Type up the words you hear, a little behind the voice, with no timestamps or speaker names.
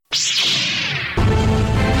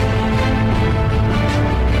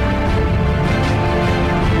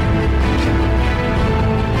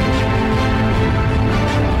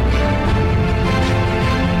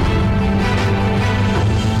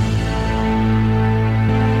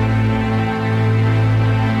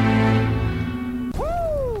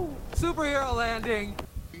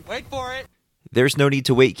Wait for it. There's no need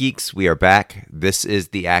to wait, geeks. We are back. This is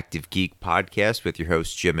the Active Geek Podcast with your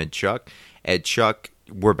hosts, Jim and Chuck. And Chuck,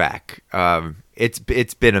 we're back. It's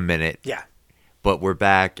been a minute. Yeah. But we're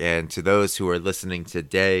back. And to those who are listening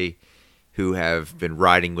today, who have been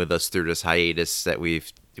riding with us through this hiatus that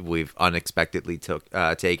we've unexpectedly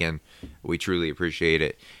taken, we truly appreciate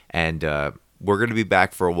it. And we're going to be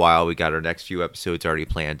back for a while. We got our next few episodes already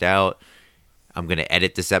planned out. I'm going to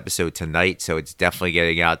edit this episode tonight, so it's definitely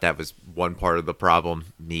getting out. That was one part of the problem,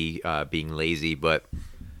 me being lazy, but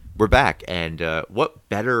we're back. And what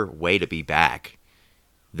better way to be back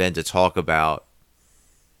than to talk about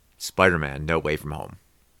Spider-Man: No Way From Home?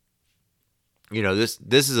 You know, this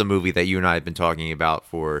is a movie that you and I have been talking about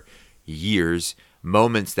for years.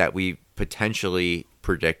 Moments that we potentially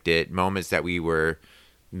predicted, moments that we were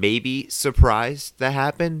maybe surprised that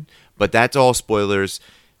happened, but that's all spoilers.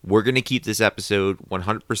 We're going to keep this episode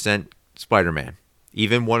 100% Spider-Man.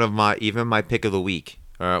 Even my pick of the week.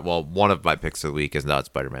 One of my picks of the week is not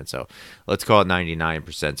Spider-Man, so let's call it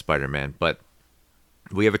 99% Spider-Man. But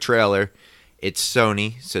we have a trailer. It's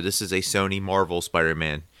Sony, so this is a Sony Marvel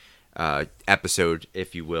Spider-Man episode,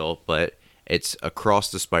 if you will, but it's Across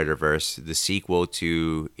the Spider-Verse, the sequel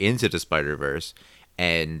to Into the Spider-Verse.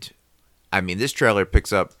 And, I mean, this trailer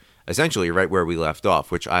picks up essentially right where we left off,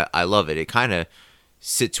 which I love it. It kind of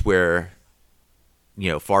sits where,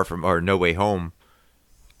 Far From, or No Way Home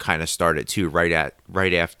kind of started too, right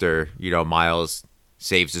after, Miles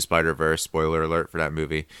saves the Spider-Verse, spoiler alert for that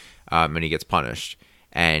movie, and he gets punished.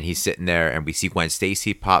 And he's sitting there, and we see Gwen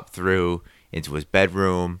Stacy pop through into his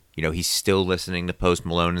bedroom. He's still listening to Post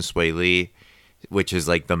Malone and Sway Lee, which is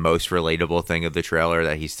like the most relatable thing of the trailer,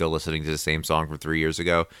 that he's still listening to the same song from 3 years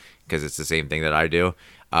ago, because it's the same thing that I do.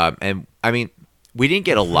 And I mean, we didn't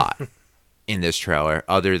get a lot in this trailer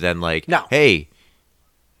other than hey,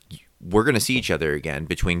 we're going to see each other again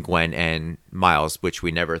between Gwen and Miles, which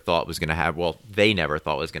we never thought was going to happen. Well, they never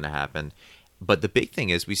thought was going to happen. But the big thing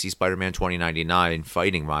is we see Spider-Man 2099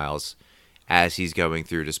 fighting Miles as he's going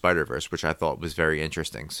through the Spider-Verse, which I thought was very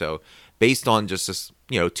interesting. So based on just this,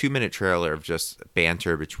 2-minute trailer of just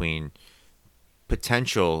banter between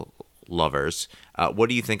potential lovers, what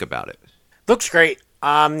do you think about it? Looks great.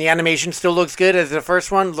 The animation still looks good as the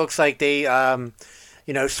first one. Looks like they,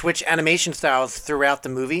 switch animation styles throughout the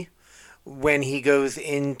movie when he goes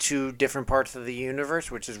into different parts of the universe,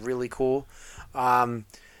 which is really cool.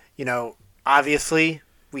 Obviously,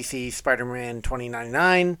 we see Spider-Man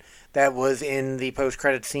 2099. That was in the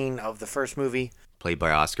post-credit scene of the first movie. Played by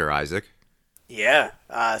Oscar Isaac. Yeah.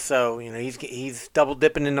 So, he's double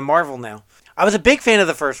dipping into Marvel now. I was a big fan of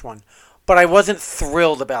the first one, but I wasn't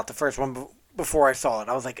thrilled about the first one before I saw it.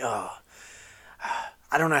 I was like, oh,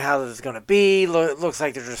 I don't know how this is going to be. It looks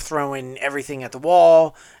like they're just throwing everything at the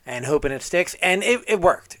wall and hoping it sticks. And it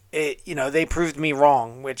worked. They proved me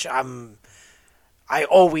wrong, which I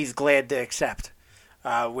always glad to accept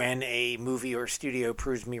when a movie or studio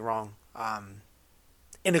proves me wrong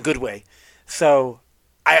in a good way. So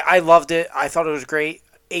I loved it. I thought it was great.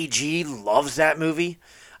 AG loves that movie.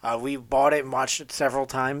 We bought it and watched it several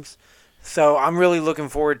times. So I'm really looking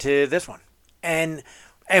forward to this one. And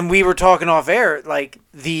we were talking off air, like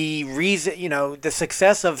the reason, the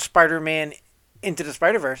success of Spider-Man Into the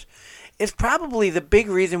Spider-Verse is probably the big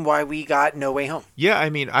reason why we got No Way Home. Yeah,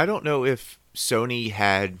 I mean, I don't know if Sony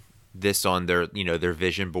had this on their, their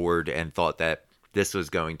vision board and thought that this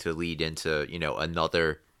was going to lead into,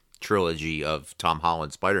 another trilogy of Tom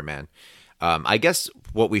Holland Spider-Man. I guess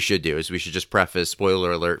what we should do is we should just preface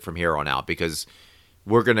spoiler alert from here on out, because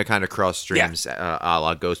we're going to kind of cross streams a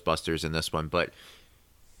la Ghostbusters in this one. But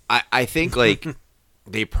I think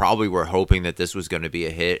they probably were hoping that this was going to be a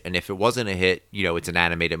hit. And if it wasn't a hit, it's an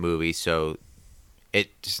animated movie, so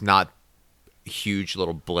it's not a huge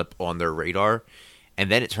little blip on their radar. And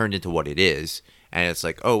then it turned into what it is. And it's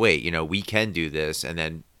like, oh, wait, we can do this. And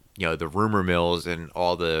then, the rumor mills and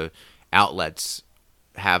all the outlets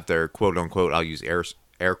have their quote unquote, I'll use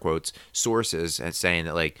air quotes, sources, and saying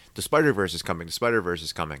that the Spider-Verse is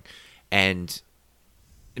coming. And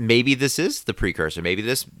maybe this is the precursor. Maybe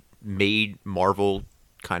this made Marvel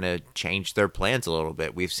kind of change their plans a little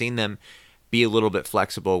bit. We've seen them be a little bit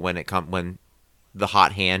flexible when the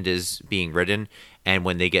hot hand is being ridden and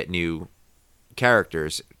when they get new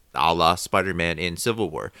characters, a la Spider-Man in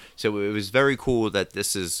Civil War. So it was very cool that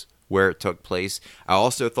this is where it took place. I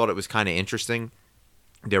also thought it was kind of interesting.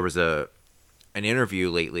 There was an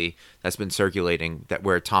interview lately that's been circulating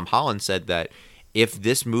where Tom Holland said that if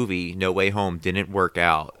this movie, No Way Home, didn't work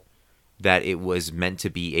out, that it was meant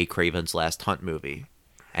to be a Kraven's Last Hunt movie.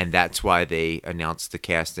 And that's why they announced the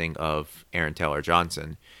casting of Aaron Taylor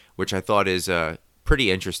Johnson, which I thought is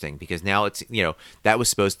pretty interesting because now it's, that was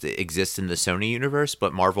supposed to exist in the Sony universe,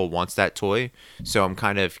 but Marvel wants that toy. So I'm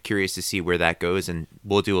kind of curious to see where that goes, and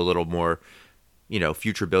we'll do a little more,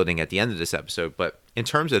 future building at the end of this episode. But in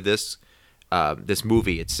terms of this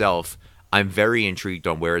movie itself, I'm very intrigued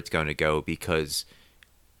on where it's going to go because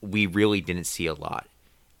we really didn't see a lot.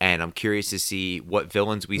 And I'm curious to see what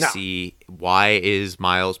villains we see. Why is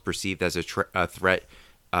Miles perceived as a threat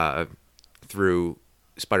through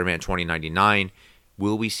Spider-Man 2099?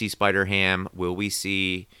 Will we see Spider-Ham? Will we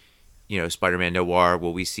see, Spider-Man Noir?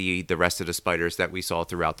 Will we see the rest of the spiders that we saw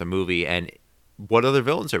throughout the movie? And what other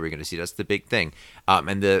villains are we going to see? That's the big thing.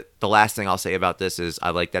 And the last thing I'll say about this is I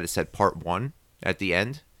like that it said part 1 at the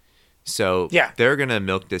end. So they're going to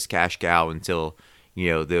milk this cash cow until,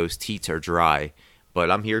 those teats are dry. But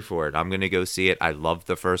I'm here for it. I'm going to go see it. I love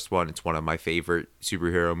the first one. It's one of my favorite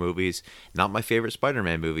superhero movies. Not my favorite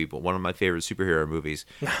Spider-Man movie, but one of my favorite superhero movies.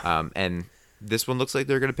 And this one looks like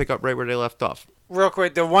they're going to pick up right where they left off. Real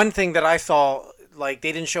quick, the one thing that I saw, like,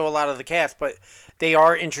 they didn't show a lot of the cast, but they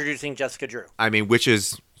are introducing Jessica Drew. I mean, which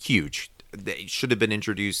is huge. They should have been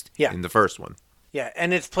introduced in the first one. Yeah,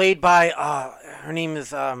 and it's played by, her name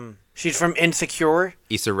is, she's from Insecure.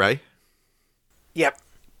 Issa Rae? Yep.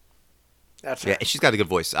 That's right. Yeah, she's got a good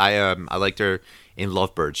voice. I liked her in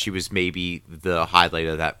Lovebird. She was maybe the highlight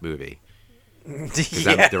of that movie.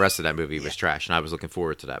 Because the rest of that movie was trash, and I was looking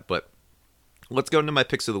forward to that. But let's go into my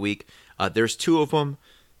picks of the week. There's 2 of them.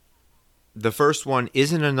 The first one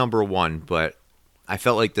isn't a number 1, but I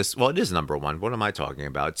felt like this... Well, it is number 1. What am I talking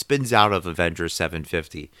about? It spins out of Avengers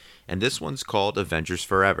 750. And this one's called Avengers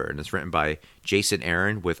Forever, and it's written by Jason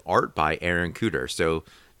Aaron with art by Aaron Kuder. So...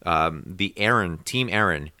 Team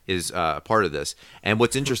Aaron is part of this. And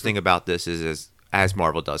what's interesting about this is as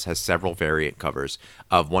Marvel does, has several variant covers,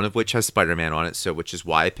 of one of which has Spider-Man on it, so which is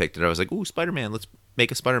why I picked it. I was like, ooh, Spider-Man, let's make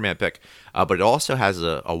a Spider-Man pick. But it also has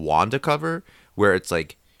a Wanda cover where it's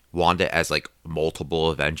like Wanda as like multiple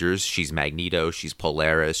Avengers. She's Magneto, she's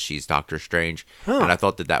Polaris, she's Doctor Strange. And I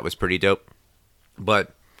thought that was pretty dope.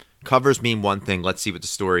 But covers mean one thing. Let's see what the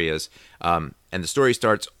story is. And the story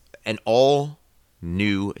starts, an all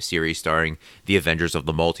new series starring the Avengers of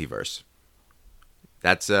the Multiverse.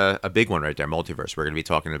 That's a big one right there, Multiverse. We're going to be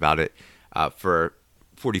talking about it for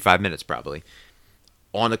 45 minutes probably.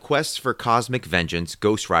 On a quest for cosmic vengeance,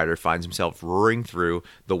 Ghost Rider finds himself roaring through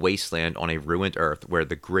the wasteland on a ruined Earth where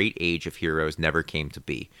the great age of heroes never came to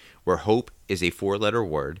be, where hope is a 4-letter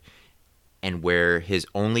word, and where his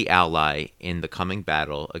only ally in the coming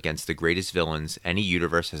battle against the greatest villains any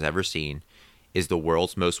universe has ever seen is the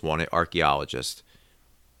world's most wanted archaeologist,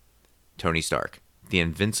 Tony Stark, the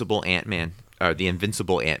invincible Ant-Man.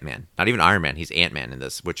 Not even Iron Man, he's Ant-Man in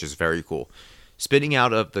this, which is very cool. Spinning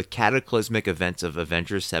out of the cataclysmic events of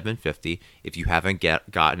Avengers 750, if you haven't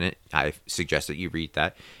gotten it, I suggest that you read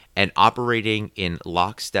that, and operating in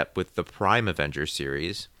lockstep with the Prime Avengers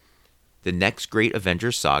series, the next great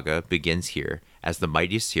Avengers saga begins here as the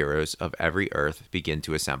mightiest heroes of every Earth begin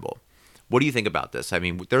to assemble. What do you think about this? I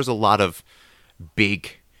mean, there's a lot of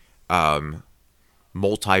big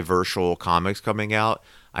multiversal comics coming out.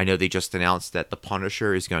 I know they just announced that the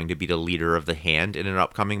Punisher is going to be the leader of the Hand in an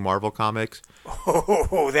upcoming Marvel comics.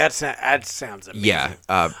 Oh, that sounds amazing. Yeah,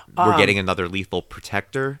 we're getting another Lethal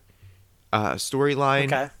Protector storyline.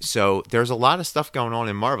 Okay. So there's a lot of stuff going on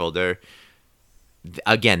in Marvel. They've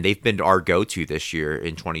been our go-to this year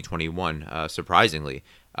in 2021, surprisingly.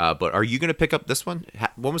 But are you going to pick up this one?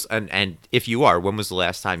 When was and if you are, when was the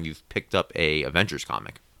last time you've picked up a Avengers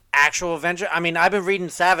comic? Actual Avenger? I mean, I've been reading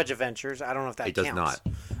Savage Adventures. I don't know if that counts. It does not.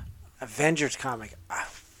 Avengers comic. I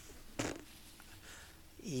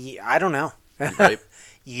don't know. Right.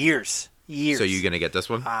 Years. So you going to get this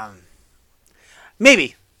one?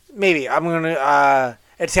 Maybe. I'm going to...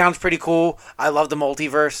 it sounds pretty cool. I love the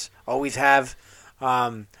multiverse. Always have.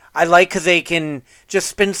 I like because they can just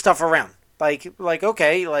spin stuff around. Like,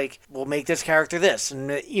 okay, like, we'll make this character this. And,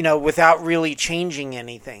 without really changing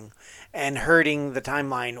anything and hurting the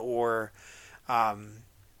timeline or,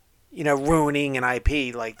 ruining an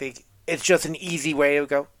IP. Like, it's just an easy way to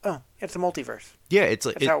go, oh, it's a multiverse. Yeah, it's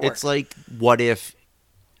like, what if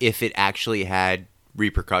it actually had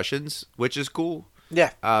repercussions, which is cool.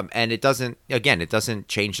 Yeah. And it doesn't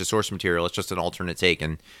change the source material. It's just an alternate take.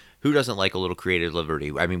 And who doesn't like a little creative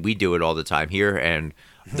liberty? I mean, we do it all the time here. And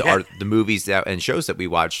the movies and shows that we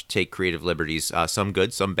watch take creative liberties, some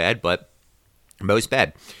good, some bad, but most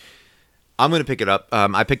bad. I'm going to pick it up.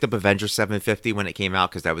 I picked up Avengers 750 when it came out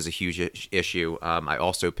because that was a huge issue. I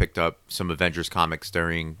also picked up some Avengers comics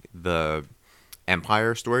during the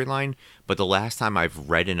Empire storyline. But the last time I've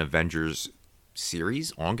read an Avengers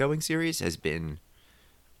ongoing series, has been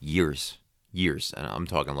years. years, and I'm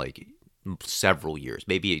talking like several years,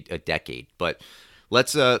 maybe a decade. But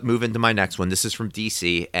let's move into my next one. This is from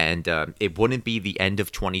DC, and it wouldn't be the end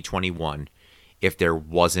of 2021 if there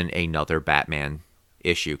wasn't another Batman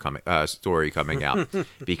story coming out,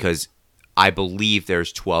 because I believe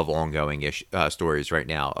there's 12 ongoing stories right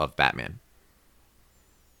now of Batman,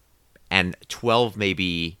 and 12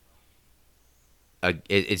 maybe.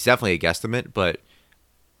 It's definitely a guesstimate, but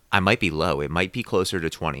I might be low. It might be closer to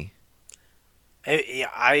 20.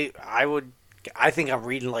 I think I'm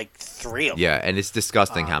reading like 3 of them. Yeah, and it's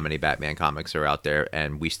disgusting how many Batman comics are out there,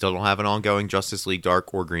 and we still don't have an ongoing Justice League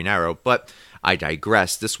Dark or Green Arrow, but I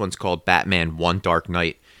digress. This one's called Batman One Dark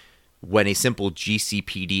Knight. When a simple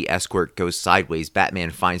GCPD escort goes sideways,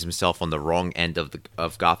 Batman finds himself on the wrong end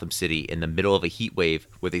of Gotham City in the middle of a heat wave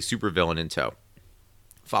with a supervillain in tow.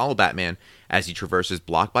 Follow Batman as he traverses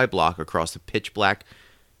block by block across the pitch-black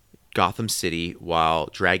Gotham City while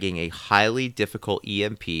dragging a highly difficult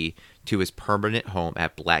EMP to his permanent home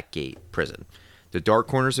at Blackgate Prison. The dark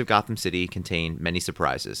corners of Gotham City contain many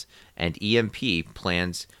surprises, and EMP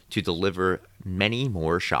plans to deliver many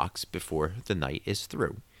more shocks before the night is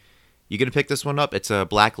through. You gonna pick this one up? It's a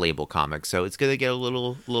Black Label comic, so it's gonna get a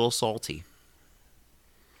little salty.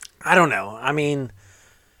 I don't know. I mean,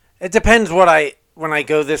 it depends when I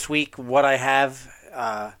go this week, what I have.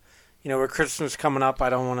 With Christmas coming up, I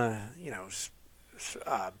don't want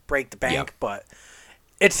to, break the bank, Yep. but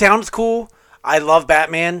it sounds cool. I love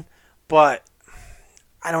Batman, but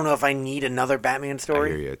I don't know if I need another Batman I story.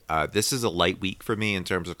 hear you. This is a light week for me in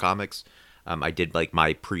terms of comics. I did like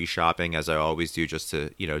my pre-shopping as I always do, just to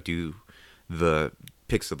do the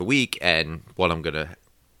picks of the week and what I'm gonna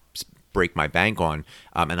break my bank on.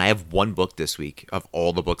 And I have one book this week of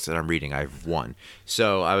all the books that I'm reading. I have one,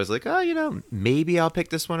 so I was like, maybe I'll pick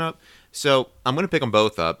this one up. So I'm gonna pick them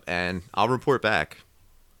both up, and I'll report back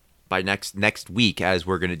by next week, as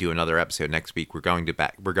we're gonna do another episode next week. We're going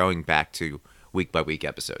back to week by week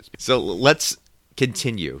episodes. So let's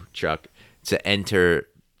continue, Chuck, to enter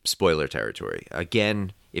spoiler territory.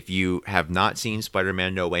 Again, if you have not seen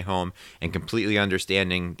Spider-Man No Way Home, and completely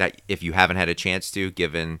understanding that if you haven't had a chance to,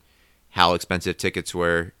 given how expensive tickets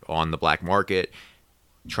were on the black market,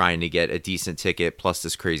 trying to get a decent ticket, plus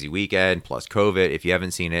this crazy weekend, plus COVID, if you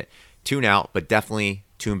haven't seen it, tune out, but definitely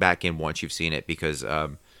tune back in once you've seen it, because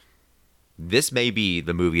this may be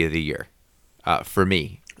the movie of the year for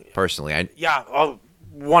me, personally.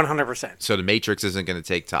 100%. So The Matrix isn't going to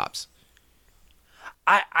take tops.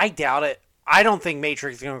 I doubt it. I don't think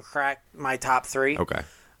Matrix is going to crack my top 3. Okay.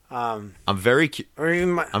 I'm very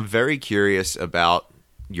curious about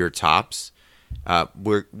your tops.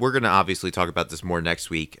 We're going to obviously talk about this more next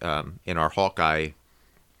week in our Hawkeye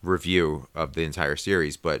review of the entire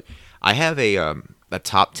series, but I have a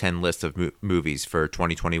top 10 list of movies for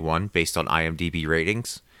 2021 based on IMDb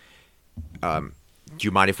ratings. Do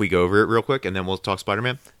you mind if we go over it real quick and then we'll talk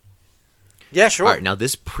Spider-Man? Yeah, sure. All right, now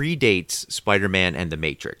this predates Spider-Man and The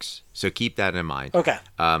Matrix, so keep that in mind. Okay.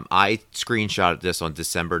 I screenshotted this on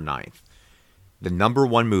December 9th. The number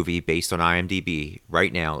one movie based on IMDb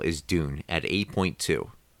right now is Dune at 8.2.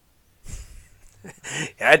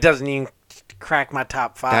 Yeah, it doesn't even crack my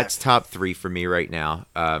top 5. That's top 3 for me right now,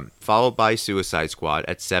 followed by Suicide Squad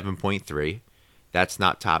at 7.3. That's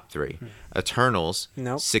not top 3. Eternals,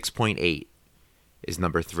 Nope. 6.8 is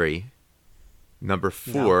number 3. Number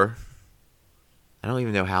 4... I don't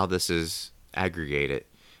even know how this is aggregated,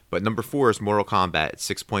 but number 4 is Mortal Kombat at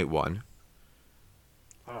 6.1.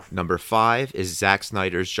 Oh. Number 5 is Zack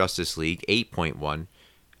Snyder's Justice League, 8.1.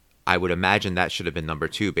 I would imagine that should have been number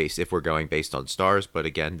 2 if we're going based on stars, but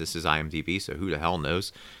again, this is IMDb, so who the hell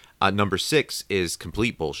knows. Number 6 is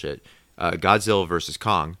complete bullshit. Godzilla vs.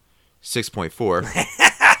 Kong,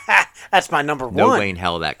 6.4. That's my number 1. No way in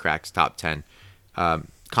hell that cracks top 10.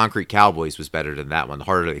 Concrete Cowboys was better than that one. The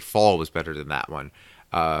Harder They Fall was better than that one.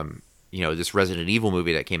 This Resident Evil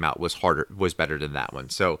movie that came out was better than that one.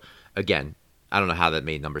 So again, I don't know how that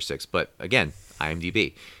made number 6, but again,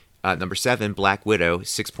 IMDb. Number 7, Black Widow,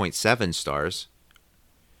 6.7 stars.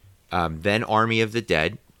 Then Army of the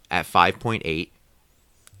Dead at 5.8.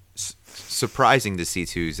 Surprising to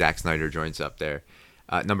see Zack Snyder joins up there.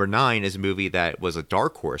 Number 9 is a movie that was a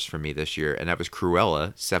dark horse for me this year, and that was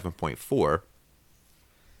Cruella, 7.4.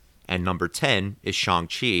 And number 10 is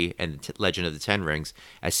Shang-Chi and the Legend of the Ten Rings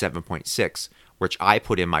at 7.6, which I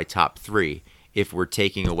put in my top 3 if we're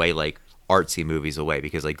taking away like artsy movies away,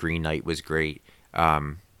 because like Green Knight was great.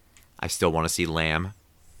 I still want to see Lamb.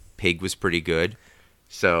 Pig was pretty good.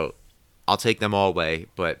 So I'll take them all away.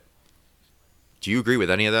 But do you agree with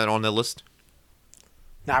any of that on the list?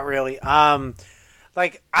 Not really. Off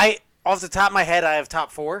the top of my head, I have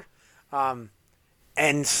top 4. And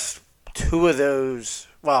two of those,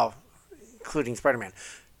 well, including Spider-Man,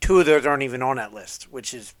 two of those aren't even on that list,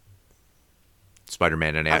 which is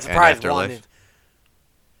Spider-Man and, I'm and surprised one Afterlife. is.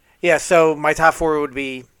 Yeah, so my top four would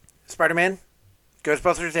be Spider-Man,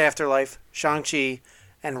 Ghostbusters Afterlife, Shang-Chi,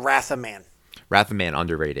 and Wrath of Man. Wrath of Man,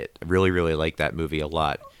 underrated. I really, really like that movie a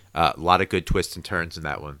lot. A lot of good twists and turns in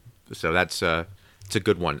that one. So that's it's a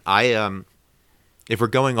good one. If we're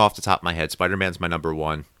going off the top of my head, Spider-Man's my number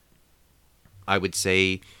one. I would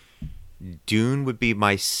say Dune would be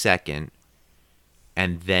my second,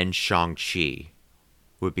 and then Shang-Chi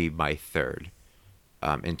would be my third.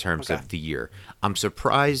 In terms Okay. of the year, I'm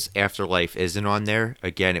surprised Afterlife isn't on there.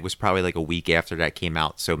 Again, it was probably like a week after that came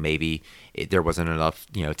out, so maybe there wasn't enough,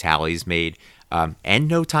 tallies made. And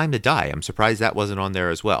No Time to Die. I'm surprised that wasn't on there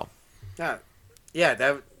as well. Yeah, yeah,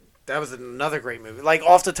 that was another great movie. Like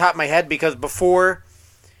off the top of my head, because before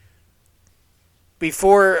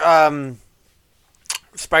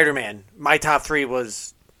Spider-Man, my top three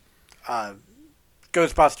was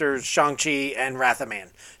Ghostbusters, Shang-Chi, and Wrath of Man.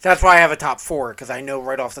 So that's why I have a top four, because I know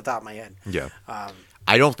right off the top of my head. Yeah.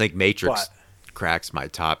 I don't think Matrix but- cracks my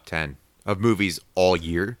top 10 of movies all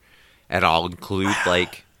year, and I'll include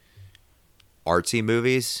like artsy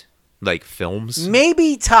movies, like films.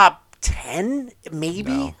 Maybe top 10,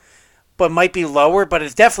 maybe, No. but might be lower, but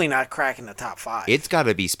it's definitely not cracking the top five. It's got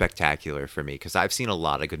to be spectacular for me because I've seen a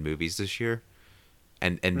lot of good movies this year,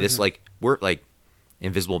 and this we're like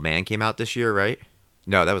Invisible Man came out this year, right?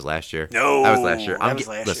 No, that was last year. No, that was last year. that was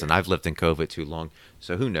last Listen, year. I've lived in COVID too long,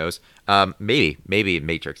 so who knows? Maybe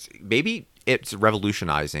Matrix. Maybe it's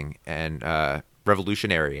revolutionizing and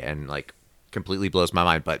revolutionary and like completely blows my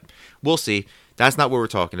mind. But we'll see. That's not what we're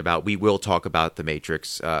talking about. We will talk about the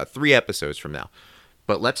Matrix 3 episodes from now.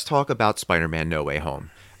 But let's talk about Spider-Man: No Way Home.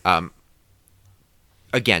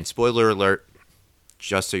 Again, spoiler alert.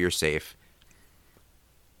 Just so you're safe.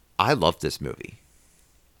 I love this movie.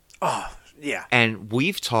 Oh, yeah. And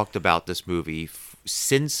we've talked about this movie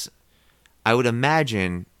since, I would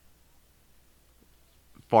imagine,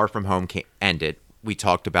 Far From Home ended. We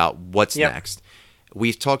talked about what's Yep. next.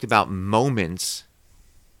 We've talked about moments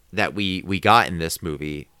that we got in this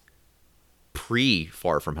movie pre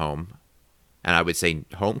Far From Home, and I would say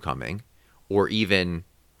Homecoming, or even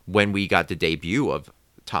when we got the debut of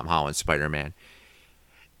Tom Holland's Spider-Man.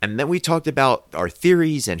 And then we talked about our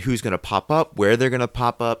theories and who's going to pop up, where they're going to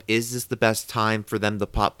pop up. Is this the best time for them to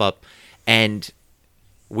pop up? And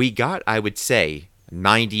we got, I would say,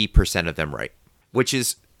 90% of them right, which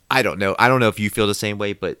is, I don't know. I don't know if you feel the same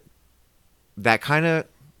way, but that kind of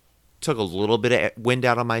took a little bit of wind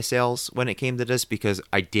out of my sails when it came to this because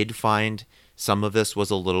I did find some of this was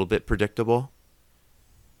a little bit predictable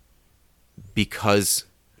because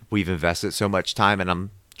we've invested so much time, and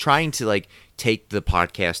I'm trying to like take the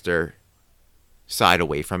podcaster side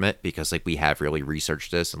away from it because like we have really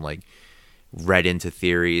researched this and like read into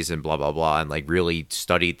theories and blah blah blah and like really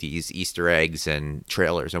studied these Easter eggs and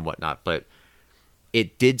trailers and whatnot. But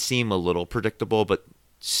it did seem a little predictable, but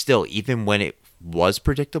still, even when it was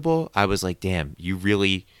predictable, I was like, damn, you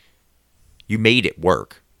made it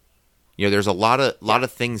work. There's a lot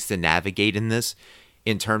of things to navigate in this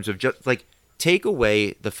in terms of just like take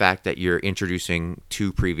away the fact that you're introducing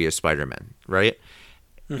 2 previous Spider-Men, right?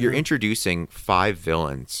 Mm-hmm. You're introducing 5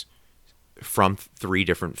 villains from 3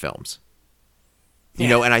 different films.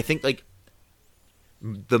 Yeah. And I think like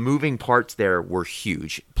the moving parts there were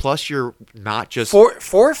huge. Plus you're not just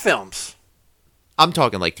Four films. I'm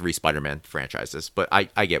talking like 3 Spider-Man franchises, but I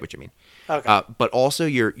get what you mean. Okay. But also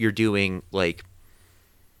you're doing like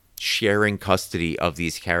sharing custody of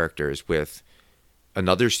these characters with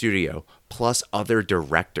another studio plus other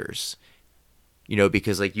directors,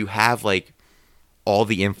 because like you have like all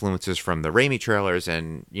the influences from the Raimi trailers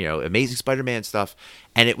and, Amazing Spider-Man stuff.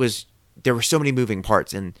 And there were so many moving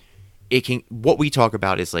parts, and what we talk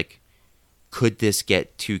about is like, could this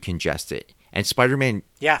get too congested? And Spider-Man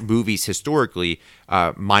movies historically,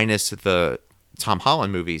 minus the Tom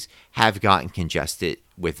Holland movies, have gotten congested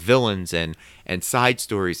with villains and side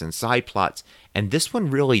stories and side plots. And this one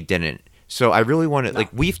really didn't. So I really want to, like,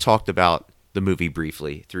 we've talked about the movie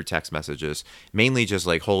briefly through text messages, mainly just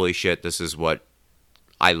like, holy shit, this is what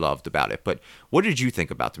I loved about it. But what did you think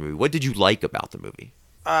about the movie? What did you like about the movie?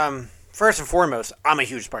 First and foremost, I'm a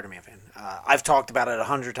huge Spider-Man fan. I've talked about it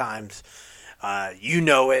 100 times. You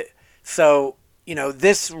know it. So,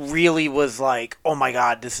 this really was like, oh my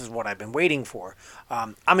God, this is what I've been waiting for.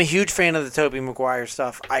 I'm a huge fan of the Tobey Maguire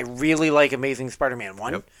stuff. I really like Amazing Spider-Man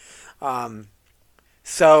 1. Yep.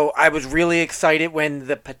 So I was really excited when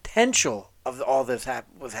the potential of all this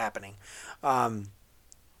was happening.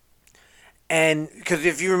 And because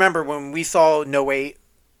if you remember when we saw No Way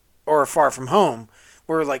or Far From Home,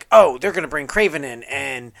 we were like, oh, they're going to bring Craven in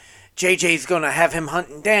and JJ's going to have him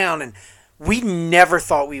hunting down. And we never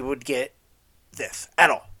thought we would get this at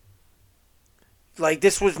all. Like,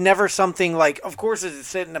 this was never something like, of course, it's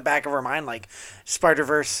sitting in the back of our mind, like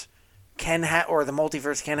Spider-Verse or the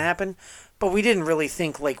multiverse can happen. But we didn't really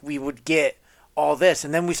think like we would get all this.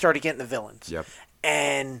 And then we started getting the villains. Yep.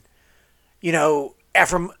 And,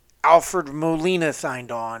 after Alfred Molina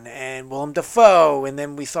signed on and Willem Dafoe, and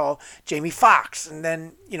then we saw Jamie Foxx, and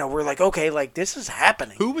then, we're like, okay, like, this is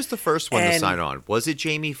happening. Who was the first one to sign on? Was it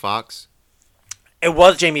Jamie Foxx? It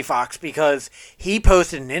was Jamie Foxx because he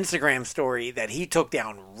posted an Instagram story that he took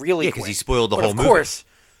down really quick. Yeah, because he spoiled the whole movie. Of course.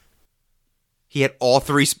 He had all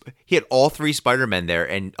three Spider-Men there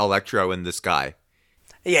and Electro in the sky.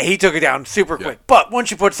 Yeah, he took it down super quick. But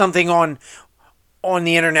once you put something on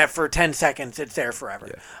the internet for 10 seconds, it's there forever.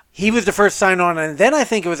 Yeah. He was the first sign on, and then I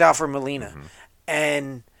think it was Alfred Molina. Mm-hmm.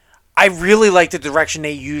 And I really like the direction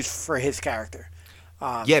they used for his character.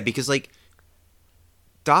 Because, like,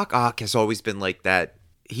 Doc Ock has always been like that.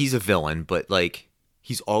 He's a villain, but, like,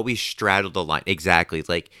 he's always straddled the line. Exactly.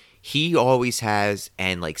 Like, he always has,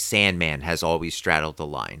 and, like, Sandman has always straddled the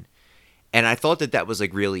line. And I thought that was,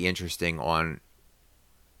 like, really interesting on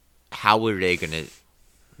how were they going to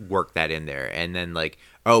work that in there. And then, like,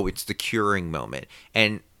 oh, it's the curing moment.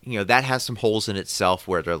 And, that has some holes in itself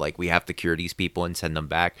where they're like, we have to cure these people and send them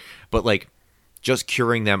back. But, like, just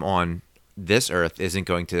curing them on this Earth isn't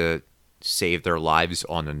going to save their lives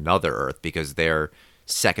on another Earth because they're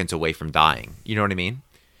seconds away from dying. You know what I mean?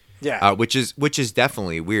 Yeah. Which is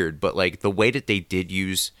definitely weird. But, like, the way that they did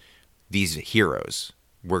use these heroes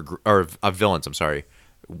villains, I'm sorry,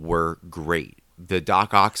 were great. The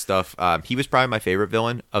Doc Ock stuff, he was probably my favorite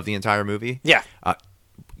villain of the entire movie. Yeah.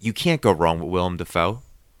 You can't go wrong with Willem Dafoe.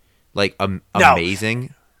 Like, No.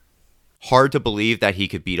 amazing. Hard to believe that he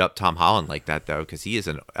could beat up Tom Holland like that, though, because he is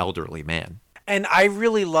an elderly man. And I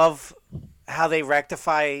really love how they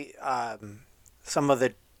rectify some of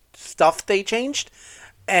the stuff they changed.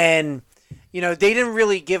 And, they didn't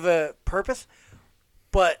really give a purpose,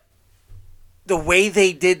 but the way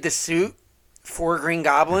they did the suit for Green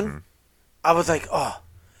Goblin, mm-hmm. I was like, oh,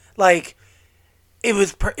 like, it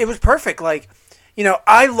was perfect. Like,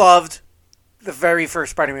 I loved the very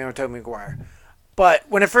first Spider-Man with Tobey Maguire. But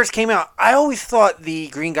when it first came out, I always thought the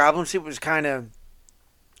Green Goblin suit was kind of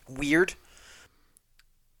weird.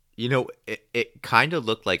 It kind of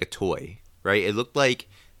looked like a toy, right? It looked like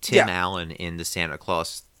Tim Allen in the Santa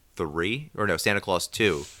Claus 3, or no, Santa Claus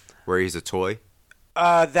 2, where he's a toy.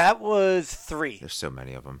 That was 3. There's so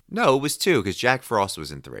many of them. No, it was 2, because Jack Frost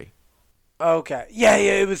was in 3. Okay. Yeah,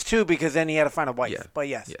 it was 2, because then he had to find a wife. Yeah. But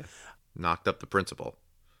yes. Yeah. Knocked up the principal.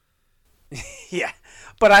 Yeah.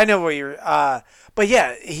 But I know where you're... but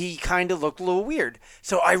yeah, he kind of looked a little weird.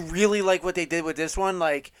 So I really like what they did with this one.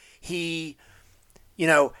 Like, he...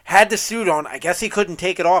 had the suit on. I guess he couldn't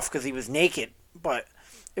take it off because he was naked. But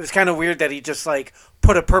it was kind of weird that he just, like,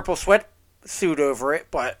 put a purple sweatsuit over it.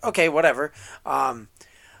 But, okay, whatever. And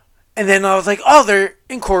then I was like, oh, they're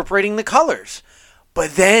incorporating the colors.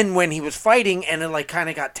 But then when he was fighting and it, like, kind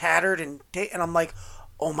of got tattered and I'm like,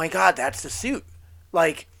 oh, my God, that's the suit.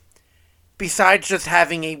 Like, besides just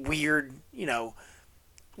having a weird,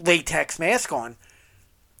 latex mask on,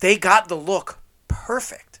 they got the look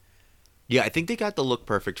perfect. Yeah, I think they got the look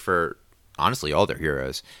perfect for, honestly, all their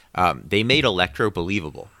heroes. They made Electro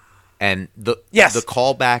believable. And the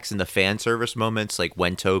callbacks and the fan service moments, like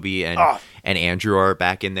when Toby and Andrew are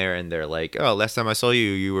back in there and they're like, oh, last time I saw you,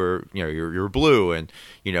 you were, you were blue, and,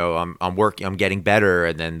 I'm working, I'm getting better,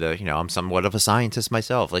 and then I'm somewhat of a scientist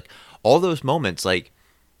myself. Like, all those moments, like,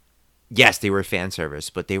 yes, they were fan service,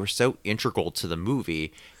 but they were so integral to the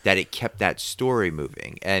movie that it kept that story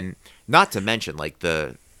moving. And not to mention, like,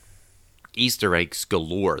 the Easter eggs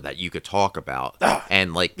galore that you could talk about,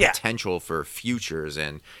 and, like, potential for futures,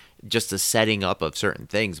 and just the setting up of certain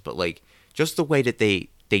things. But, like, just the way that they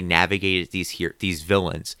navigated these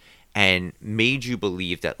villains and made you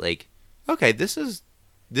believe that, like, okay,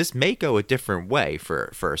 this may go a different way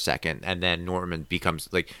for a second, and then Norman becomes,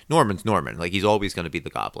 like, Norman's Norman. Like, he's always going to be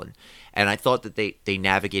the Goblin. And I thought that they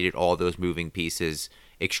navigated all those moving pieces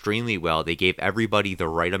extremely well. They gave everybody the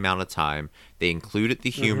right amount of time. They included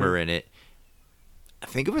the humor in it. I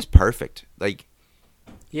think it was perfect. Like,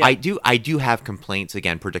 yeah. I do have complaints,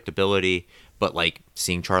 again, predictability, but, like,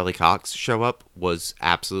 seeing Charlie Cox show up was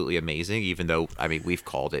absolutely amazing, even though, I mean, we've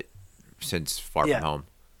called it since Far From Home.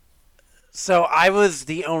 So I was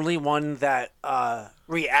the only one that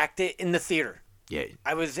reacted in the theater. Yeah.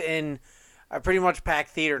 I was in a pretty much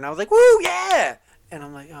packed theater, and I was like, woo, yeah! And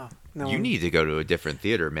I'm like, oh, no. You need to go to a different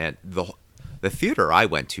theater, man. The theater I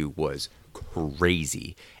went to was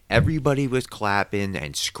crazy. Everybody was clapping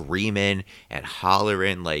and screaming and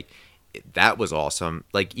hollering. Like, that was awesome.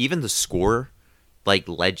 Like, even the score, like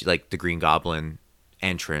the Green Goblin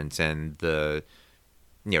entrance and the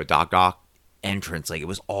Doc Ock entrance, like, it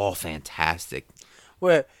was all fantastic.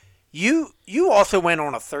 Well, you also went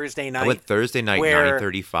on a Thursday night. I went Thursday night, where-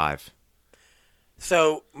 9:35.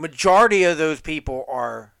 So majority of those people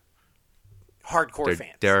are hardcore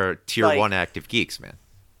fans. They're tier Like- 1 active geeks, man.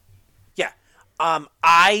 Yeah.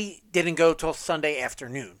 I didn't go till Sunday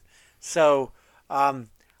afternoon. So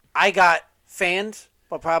I got fans,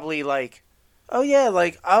 but probably like, oh yeah,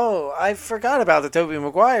 like, oh, I forgot about the Tobey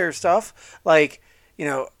Maguire stuff. Like,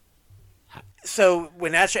 so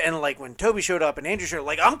when when Toby showed up and Andrew showed up,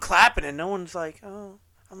 like, I'm clapping and no one's like, oh,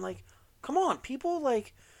 I'm like, come on, people,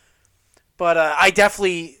 like. But I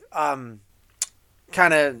definitely kind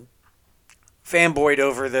of fanboyed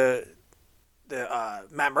over the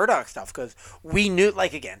Matt Murdock stuff because we knew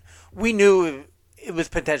it was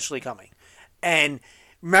potentially coming. And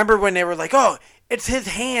remember when they were like, oh, it's his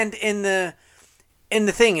hand in the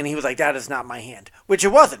thing, and he was like, that is not my hand, which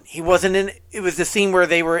it wasn't. He wasn't in. It was the scene where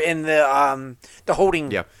they were in the holding,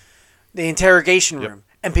 Yeah. the interrogation Yep. room,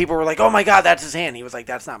 and people were like, oh my God, that's his hand. He was like,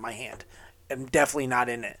 that's not my hand. I'm definitely not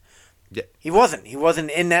in it. Yeah. He wasn't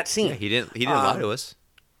in that scene. Yeah, he didn't lie to us.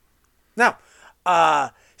 No.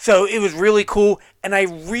 So it was really cool, and I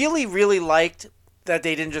really, really liked that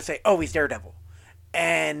they didn't just say, oh, he's Daredevil.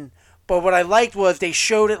 But what I liked was they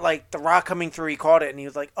showed it like The Rock coming through, he caught it, and he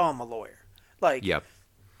was like, oh, I'm a lawyer. Like, Yep.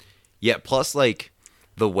 Yeah, plus, like,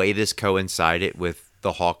 the way this coincided with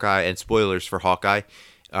the Hawkeye, and spoilers for Hawkeye,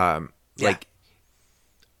 like,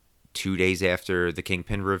 2 days after the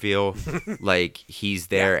Kingpin reveal, like, he's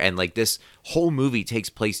there, and, like, this whole movie takes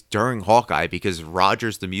place during Hawkeye because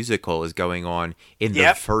Rogers the Musical is going on in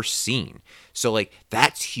the first scene. So, like,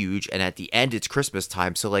 that's huge, and at the end, it's Christmas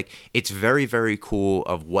time, so, like, it's very, very cool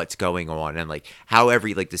of what's going on, and, like, how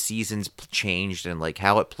the seasons changed, and, like,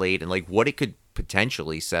 how it played, and, like, what it could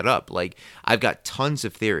potentially set up. Like, I've got tons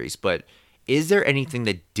of theories, but is there anything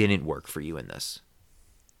that didn't work for you in this?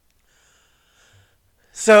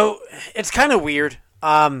 So it's kind of weird.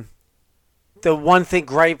 The one thing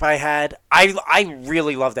gripe I had, I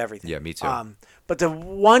really loved everything. Yeah, me too. But the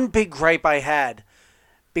one big gripe I had,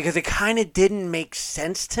 because it kind of didn't make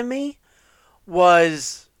sense to me,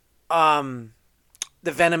 was the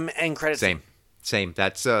Venom end credits. Same.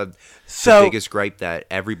 That's the So- biggest gripe that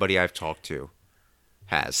everybody I've talked to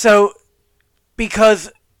has. So,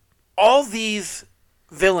 because all these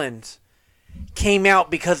villains came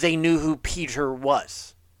out because they knew who Peter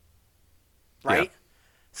was, right? Yeah.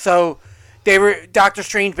 So Doctor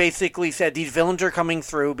Strange basically said these villains are coming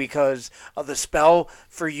through because of the spell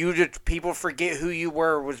for you to people forget who you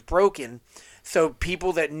were was broken. So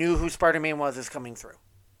people that knew who Spider-Man was is coming through.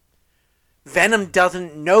 Venom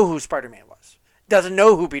doesn't know who Spider-Man was. Doesn't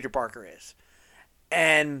know who Peter Parker is.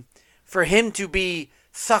 And for him to be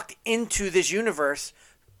sucked into this universe,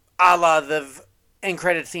 a la the end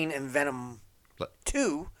credit scene in Venom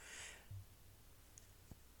 2,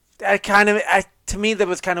 to me, that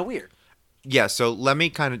was kind of weird. Yeah, so let me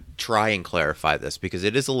kind of try and clarify this because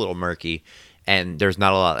it is a little murky and there's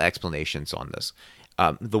not a lot of explanations on this.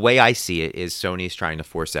 The way I see it is Sony's trying to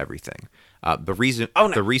force everything. The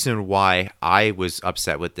reason why I was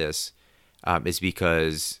upset with this is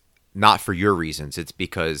because, not for your reasons, it's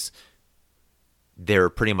because they're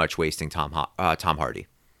pretty much wasting Tom Hardy.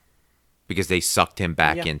 Because they sucked him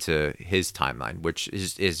back into his timeline, which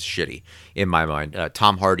is shitty in my mind.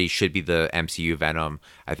 Tom Hardy should be the MCU Venom.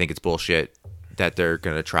 I think it's bullshit that they're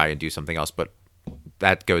going to try and do something else, but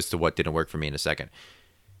that goes to what didn't work for me in a second.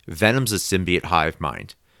 Venom's a symbiote hive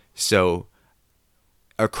mind. So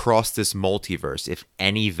across this multiverse, if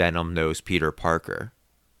any Venom knows Peter Parker,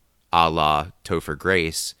 a la Topher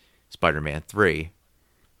Grace, Spider-Man 3,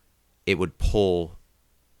 it would pull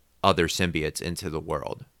other symbiotes into the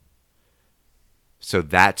world. So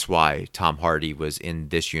that's why Tom Hardy was in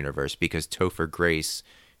this universe, because Topher Grace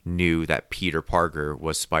knew that Peter Parker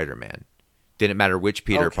was Spider-Man. Didn't matter which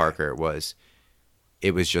Peter Parker it was.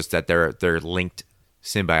 It was just that they're linked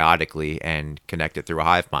symbiotically and connected through a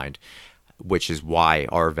hive mind, which is why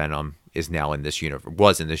our Venom is now in this universe,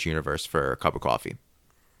 was in this universe for a cup of coffee.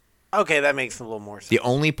 Okay, that makes a little more sense. The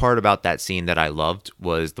only part about that scene that I loved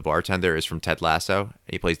was the bartender is from Ted Lasso.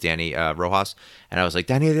 He plays Danny Rojas. And I was like,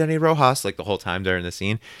 Danny Rojas, like the whole time during the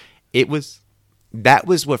scene. That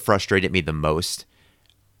was what frustrated me the most.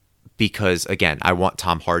 Because, again, I want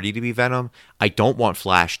Tom Hardy to be Venom. I don't want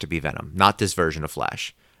Flash to be Venom. Not this version of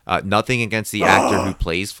Flash. Nothing against the actor who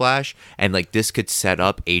plays Flash, and like this could set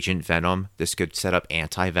up Agent Venom, this could set up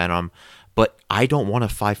Anti Venom, but I don't want a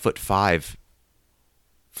 5'5"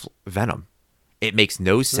 Venom. It makes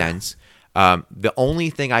no sense. The only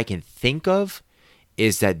thing I can think of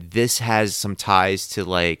is that this has some ties to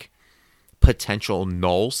like potential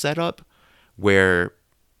Null setup, where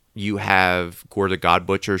you have Gore the God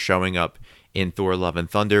Butcher showing up in Thor: Love and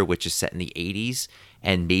Thunder, which is set in the 80s,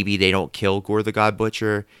 and maybe they don't kill Gore the God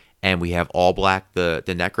Butcher, and we have All Black, the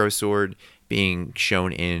Necro Sword, being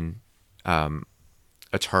shown in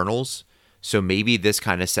Eternals. So maybe this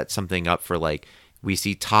kind of sets something up for like, we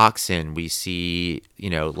see Toxin, we see,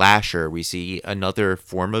 Lasher, we see another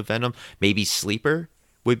form of Venom. Maybe Sleeper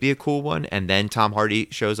would be a cool one, and then Tom Hardy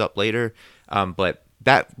shows up later. But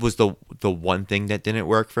that was the one thing that didn't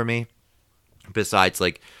work for me. Besides,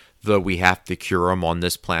 like, we have to cure them on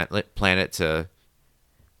this planet to,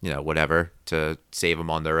 whatever, to save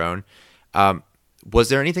them on their own. Was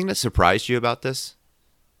there anything that surprised you about this?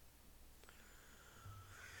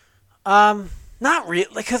 Not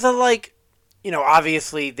really, because of like,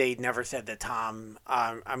 obviously they never said that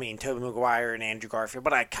Tobey Maguire and Andrew Garfield,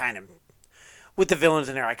 but I kind of, with the villains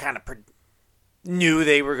in there, I kind of knew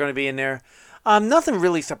they were going to be in there. Nothing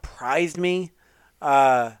really surprised me.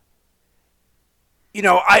 Of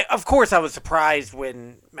course I was surprised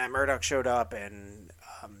when Matt Murdock showed up and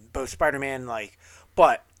both Spider-Man,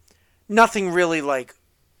 but nothing really like,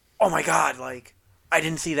 oh my God, like, I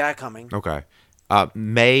didn't see that coming. Okay.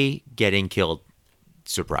 May getting killed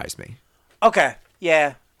surprised me. Okay,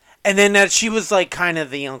 yeah. And then that she was like kind of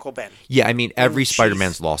the Uncle Ben. Yeah, I mean, every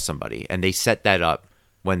Spider-Man's lost somebody, and they set that up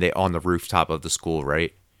when they on the rooftop of the school,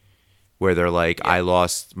 right? Where they're like, yeah. I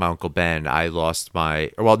lost my Uncle Ben, I lost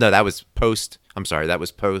my... Well, no, that was post... I'm sorry, that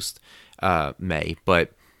was post May,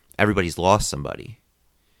 but everybody's lost somebody.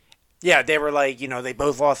 Yeah, they were like, they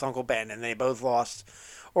both lost Uncle Ben, and they both lost...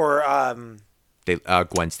 Or...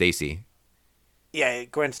 Gwen Stacy. Yeah,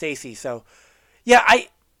 Gwen Stacy, so... Yeah,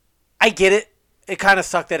 I get it. It kind of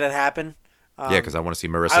sucked that it happened. Yeah, because I want to see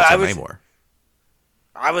Marissa Tomei more.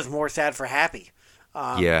 I was more sad for Happy.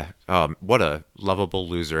 Yeah. What a lovable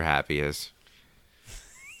loser Happy is.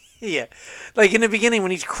 Yeah. Like in the beginning when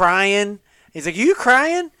he's crying, he's like, you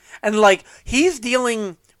crying? And like he's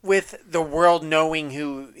dealing with the world knowing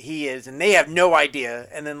who he is, and they have no idea.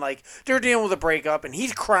 And then like they're dealing with a breakup, and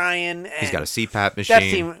he's crying. And he's got a CPAP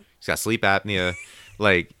machine. He's got sleep apnea.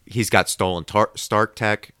 Like he's got stolen Stark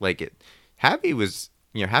tech. Like Happy was,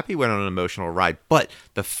 Happy went on an emotional ride. But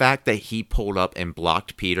the fact that he pulled up and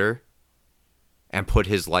blocked Peter and put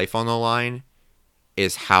his life on the line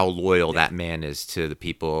is how loyal that man is to the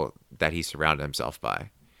people that he surrounded himself by.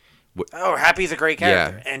 Oh, Happy's a great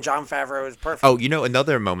character, and Jon Favreau is perfect. Oh,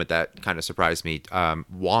 another moment that kind of surprised me,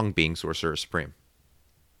 Wong being Sorcerer Supreme.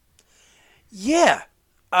 Yeah.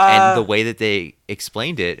 And the way that they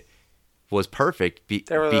explained it was perfect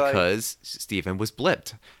because Stephen was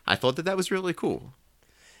blipped. I thought that was really cool.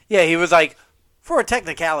 Yeah, he was like, for a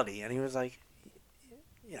technicality, and he was like,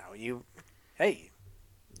 you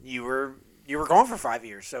were gone for 5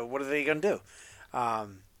 years, so what are they going to do?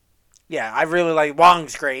 Yeah, I really like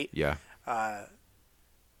Wong's great. Yeah.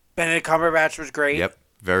 Benedict Cumberbatch was great. Yep,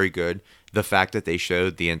 very good. The fact that they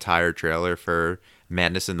showed the entire trailer for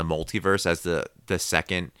Madness in the Multiverse as the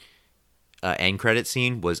second end credit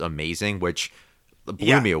scene was amazing, which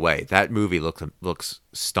blew me away. That movie looks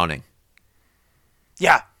stunning.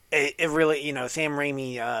 Yeah, it really, Sam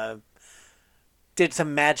Raimi did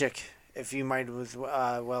some magic, if you might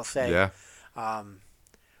well say. Yeah.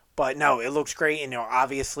 But no, it looks great, and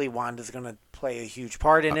obviously Wanda's going to play a huge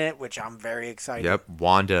part in it, which I'm very excited. Yep,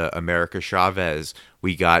 Wanda, America Chavez.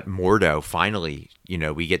 We got Mordo finally.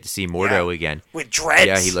 We get to see Mordo again with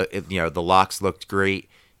dreads. Yeah, the locks looked great.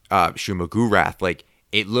 Shuma Gorath, like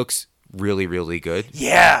it looks really, really good.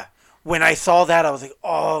 Yeah, when I saw that, I was like,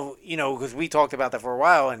 oh, because we talked about that for a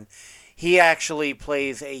while, and he actually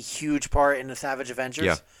plays a huge part in the Savage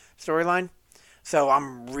Avengers storyline. So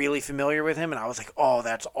I'm really familiar with him, and I was like, oh,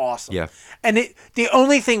 that's awesome. Yeah. And the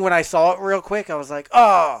only thing when I saw it real quick, I was like,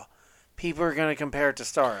 oh, people are going to compare it to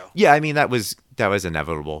Starro. Yeah, I mean, that was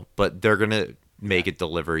inevitable, but they're going to make it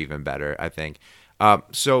deliver even better, I think.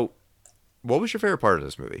 So what was your favorite part of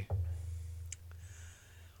this movie?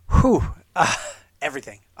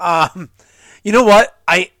 Everything. You know what?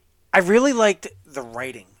 I really liked the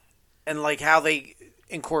writing and like how they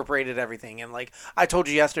incorporated everything. And like I told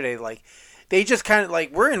you yesterday, like they just kind of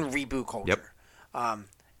like, we're in reboot culture. Yep.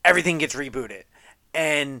 Everything gets rebooted.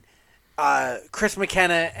 And Chris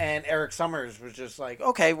McKenna and Eric Summers was just like,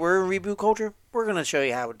 okay, we're in reboot culture. We're going to show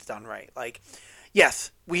you how it's done right. Like,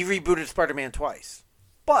 yes, we rebooted Spider-Man twice.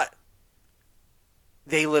 but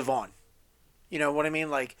they live on. You know what I mean?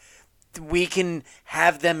 Like, we can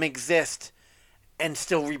have them exist and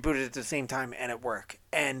still reboot it at the same time and it work.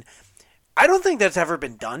 And I don't think that's ever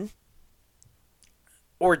been done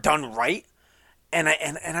or done right. And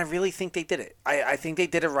I really think they did it. I think they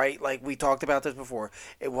did it right. Like, we talked about this before.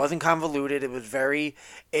 It wasn't convoluted. It was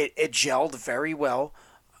it gelled very well.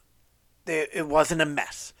 It wasn't a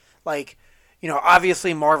mess. Like,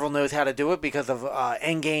 obviously Marvel knows how to do it because of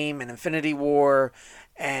Endgame and Infinity War,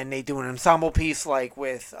 and they do an ensemble piece like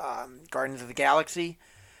with Guardians of the Galaxy.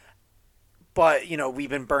 But, we've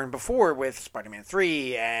been burned before with Spider-Man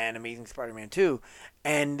 3 and Amazing Spider-Man 2,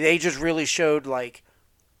 and they just really showed, like,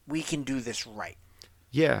 we can do this right.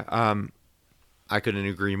 Yeah, I couldn't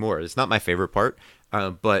agree more. It's not my favorite part,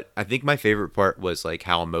 but I think my favorite part was, like,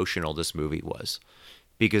 how emotional this movie was.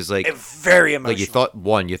 Because, like, very emotional.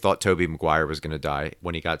 Like, you thought Tobey Maguire was going to die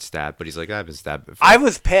when he got stabbed, but he's like, I've been stabbed before. I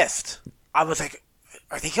was pissed. I was like,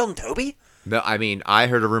 are they killing Tobey? No, I mean, I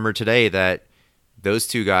heard a rumor today that those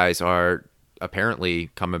two guys are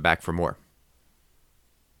apparently coming back for more.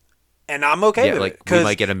 And I'm okay with like, it. We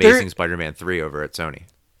might get Amazing Spider-Man 3 over at Sony.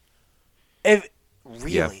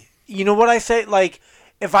 Really? Yeah. You know what I say? Like,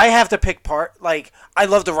 if I have to pick part, like, I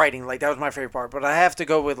love the writing. Like, that was my favorite part. But I have to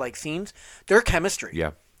go with, like, scenes. Their chemistry.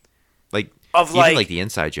 Yeah. Like, even, like, the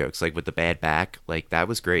inside jokes, like, with the bad back, like, that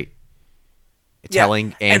was great.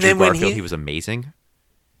 Telling Andrew Garfield he was amazing.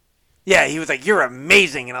 Yeah, he was like, you're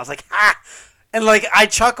amazing. And I was like, ha! And, like, I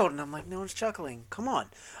chuckled. And I'm like, no one's chuckling. Come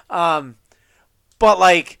on. But,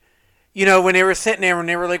 like, when they were sitting there and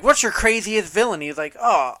they were like, what's your craziest villain? He was like,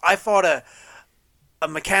 oh, I fought a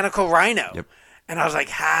mechanical rhino. Yep. And I was like,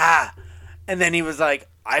 ha. And then he was like,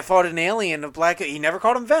 I fought an alien of black. He never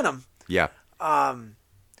called him Venom. Yeah. And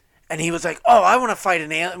he was like, oh, I want to fight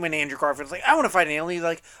an alien. When Andrew Garfield was like, I want to fight an alien. He's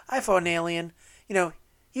like, I fought an alien.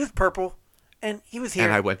 He was purple. And he was here.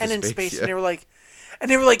 And I went to in space. Yeah. And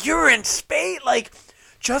they were like, you're in space. Like,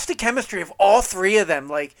 just the chemistry of all three of them.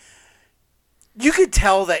 Like, you could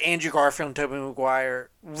tell that Andrew Garfield and Tobey Maguire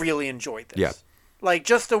really enjoyed this. Yeah. Like,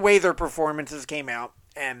 just the way their performances came out.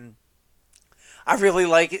 And I really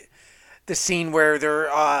like the scene where they're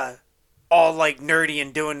all, like, nerdy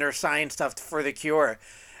and doing their science stuff for the cure.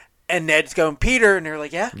 And Ned's going, Peter. And they're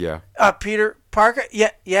like, yeah? Yeah. Peter Parker?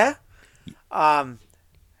 Yeah? And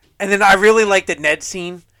then I really like the Ned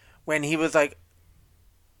scene when he was like,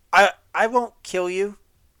 I won't kill you.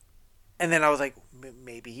 And then I was like,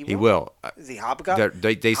 maybe he will. He will. Is he Hobgoblin?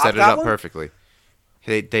 They set it up perfectly.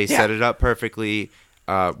 They set it up perfectly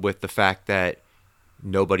with the fact that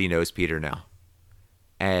nobody knows Peter now.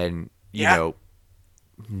 And, you know,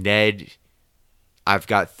 Ned, I've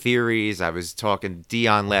got theories. I was talking to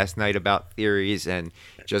Dion last night about theories, and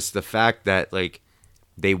just the fact that, like,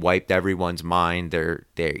 they wiped everyone's mind. They're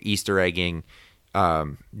Easter egging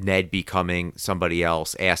Ned becoming somebody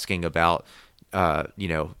else, asking about,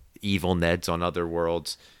 evil Neds on other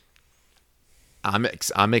worlds. I'm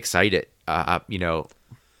excited.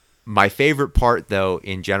 My favorite part, though,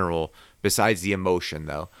 in general, besides the emotion,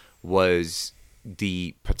 though, was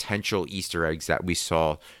the potential Easter eggs that we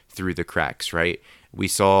saw through the cracks. Right? We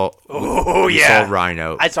saw. We saw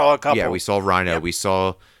Rhino. I saw a couple. Yeah, we saw Rhino. Yep. We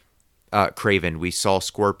saw Kraven. We saw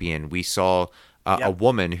Scorpion. We saw a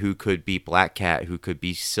woman who could be Black Cat, who could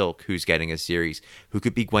be Silk, who's getting a series, who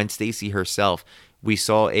could be Gwen Stacy herself. We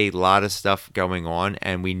saw a lot of stuff going on,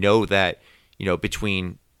 and we know that,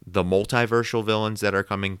 between the multiversal villains that are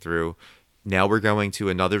coming through, now we're going to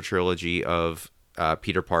another trilogy of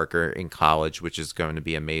Peter Parker in college, which is going to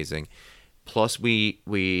be amazing. Plus,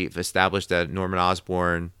 we've established that Norman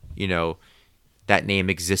Osborn, that name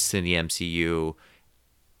exists in the MCU,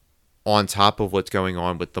 on top of what's going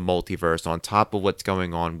on with the multiverse, on top of what's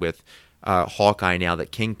going on with Hawkeye now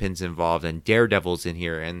that Kingpin's involved and Daredevil's in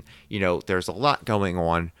here. And, there's a lot going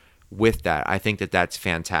on with that. I think that that's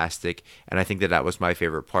fantastic. And I think that that was my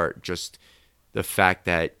favorite part. Just the fact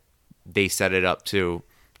that they set it up to,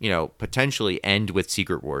 potentially end with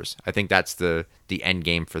Secret Wars. I think that's the end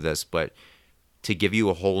game for this. But to give you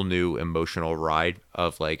a whole new emotional ride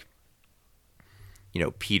of, like,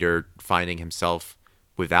 Peter finding himself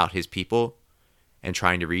without his people and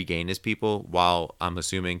trying to regain his people while, I'm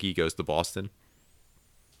assuming, he goes to Boston,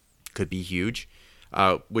 could be huge.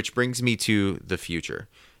 Which brings me to the future.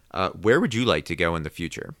 Where would you like to go in the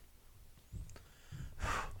future?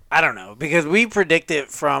 I don't know, because we predicted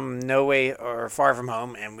from No Way or Far From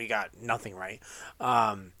Home, and we got nothing right.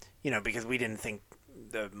 Because we didn't think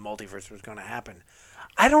the multiverse was going to happen.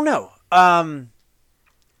 I don't know. I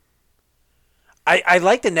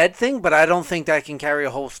like the Ned thing, but I don't think that can carry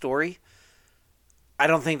a whole story. I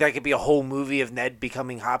don't think that could be a whole movie of Ned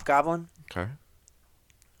becoming Hobgoblin. Okay.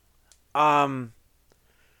 I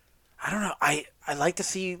don't know. I like to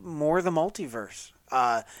see more of the multiverse.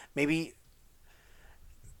 Maybe.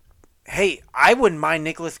 Hey, I wouldn't mind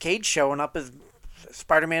Nicolas Cage showing up as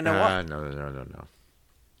Spider-Man. No what? No.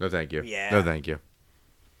 No, thank you. Yeah. No, thank you.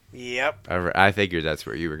 Yep. I figured that's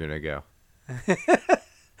where you were gonna go.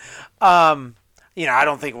 I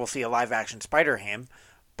don't think we'll see a live-action Spider-Ham,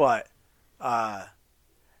 but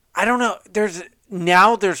I don't know.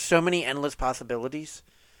 There's so many endless possibilities.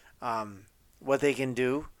 What they can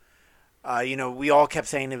do. We all kept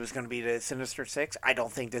saying it was going to be the Sinister Six. I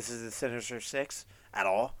don't think this is the Sinister Six at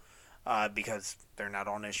all, because they're not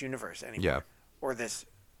on this universe anymore. Yeah. Or this.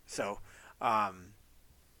 So, I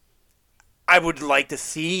would like to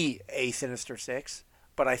see a Sinister Six,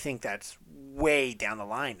 but I think that's way down the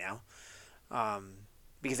line now.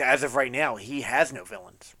 Because as of right now, he has no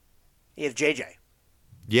villains. He has JJ.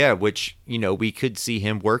 Yeah, which, we could see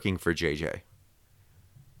him working for JJ.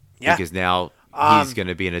 Yeah. Because now he's going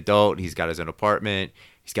to be an adult. He's got his own apartment.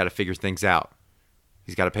 He's got to figure things out.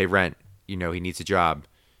 He's got to pay rent. He needs a job.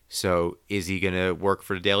 So is he going to work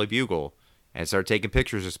for the Daily Bugle and start taking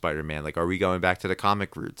pictures of Spider-Man? Like, are we going back to the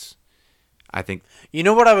comic roots? I think. You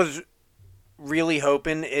know what I was really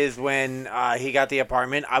hoping is when he got the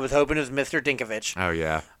apartment, I was hoping it was Mr. Dinkovich. Oh,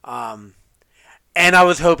 yeah. And I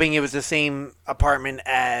was hoping it was the same apartment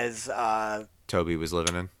as Toby was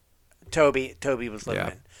living in. Toby was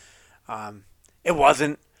living in. It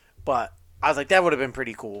wasn't, but I was like, that would have been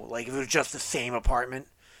pretty cool. Like, if it was just the same apartment.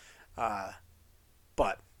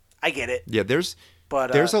 But I get it. Yeah, there's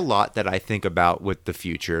a lot that I think about with the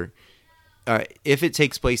future. If it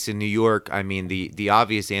takes place in New York, I mean, the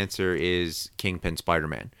obvious answer is Kingpin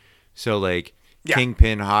Spider-Man. So, like, yeah.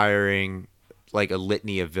 Kingpin hiring, like, a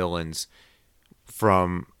litany of villains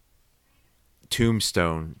from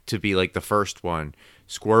Tombstone to be, like, the first one.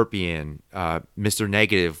 Scorpion, Mr.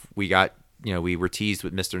 Negative. We were teased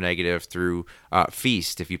with Mr. Negative through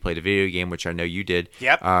Feast, if you played a video game, which I know you did.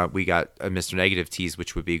 Yep. We got a Mr. Negative tease,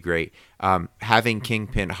 which would be great. Having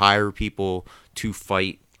Kingpin hire people to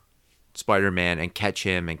fight Spider-Man and catch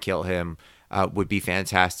him and kill him would be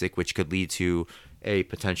fantastic, which could lead to a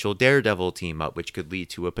potential Daredevil team up, which could lead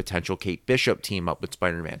to a potential Kate Bishop team up with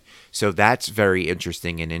Spider-Man. So that's very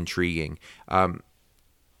interesting and intriguing.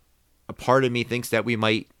 A part of me thinks that we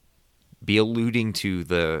might be alluding to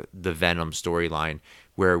the Venom storyline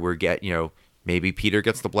where maybe Peter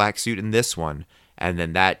gets the black suit in this one, and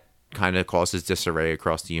then that kind of causes disarray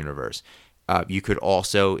across the universe. You could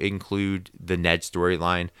also include the Ned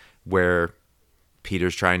storyline where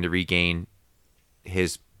Peter's trying to regain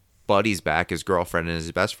his buddies back, his girlfriend and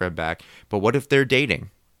his best friend back. But what if they're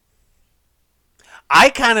dating?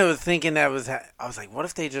 I kind of was thinking I was like, what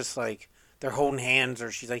if they just, like, they're holding hands,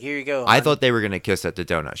 or she's like, here you go. I thought they were going to kiss at the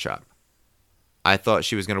donut shop. I thought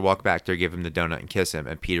she was going to walk back there, give him the donut and kiss him,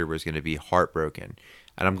 and Peter was going to be heartbroken.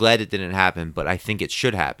 And I'm glad it didn't happen, but I think it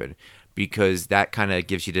should happen because that kind of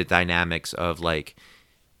gives you the dynamics of, like,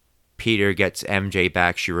 Peter gets MJ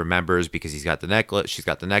back. She remembers because he's got the necklace. She's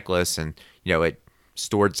got the necklace, and it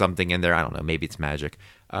stored something in there. I don't know. Maybe it's magic.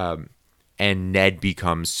 And Ned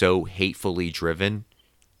becomes so hatefully driven,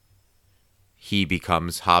 he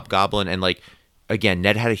becomes Hobgoblin. And, like, again,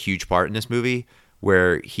 Ned had a huge part in this movie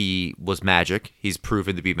where he was magic. He's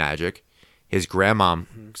proven to be magic. His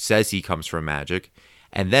grandmom says he comes from magic.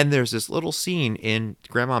 And then there's this little scene in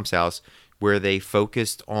grandmom's house where they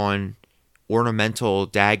focused on ornamental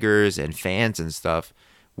daggers and fans and stuff,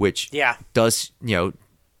 which does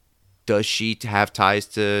she have ties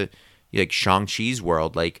to, like, Shang-Chi's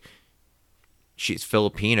world? Like, she's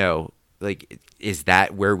Filipino. Like, is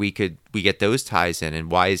that where we get those ties in?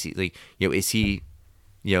 And why is he, like, is he,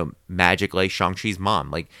 magic like Shang-Chi's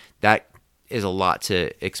mom? Like, that is a lot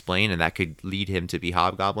to explain, and that could lead him to be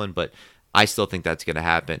Hobgoblin, but I still think that's going to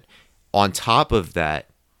happen. On top of that,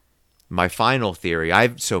 my final theory, I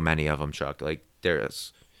have so many of them, Chuck. Like,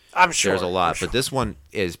 there's a lot, but this one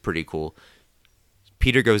is pretty cool.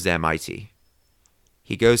 Peter goes to MIT.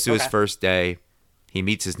 He goes to his first day. He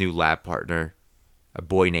meets his new lab partner, a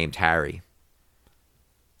boy named Harry.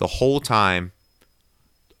 The whole time,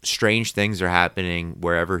 strange things are happening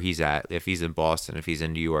wherever he's at. If he's in Boston, if he's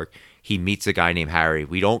in New York, he meets a guy named Harry.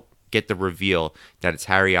 We don't get the reveal that it's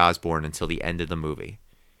Harry Osborn until the end of the movie.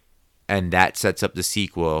 And that sets up the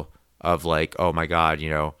sequel of, like, oh my God,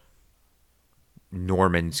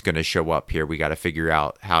 Norman's going to show up here. We got to figure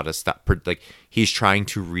out how to stop. Like, he's trying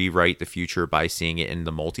to rewrite the future by seeing it in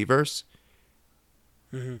the multiverse.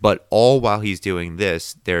 Mm-hmm. But all while he's doing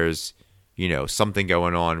this, there's, something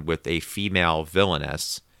going on with a female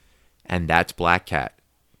villainess and that's Black Cat.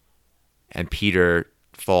 And Peter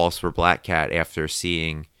falls for Black Cat after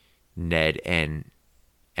seeing Ned and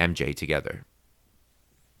MJ together.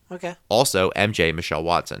 Okay. Also, MJ, Michelle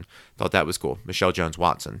Watson. Thought that was cool. Michelle Jones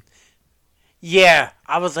Watson. Yeah,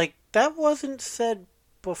 I was like, that wasn't said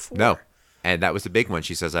before. No. And that was the big one.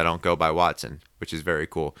 She says, I don't go by Watson, which is very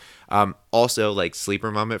cool. Also, like,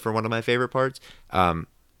 sleeper moment for one of my favorite parts.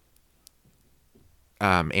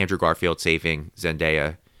 Andrew Garfield saving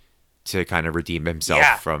Zendaya to kind of redeem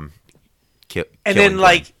himself from killing And then, Gwen.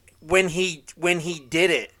 like, when he did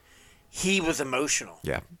it, he was emotional.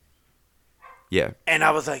 Yeah. Yeah. And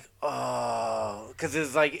I was like, oh. Because it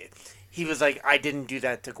was like, he was like, I didn't do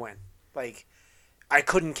that to Gwen. Like, I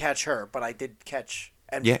couldn't catch her, but I did catch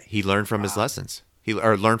MJ. Yeah, he learned from his lessons.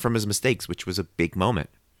 Or learned from his mistakes, which was a big moment.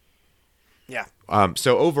 Yeah.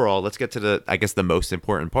 So overall, let's get to the most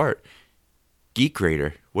important part. Geek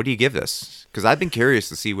Grader, what do you give this? Because I've been curious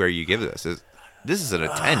to see where you give this. This isn't a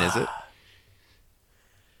 10, is it?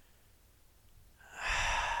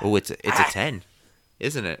 Oh, it's a 10,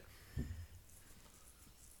 isn't it?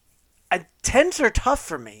 10s are tough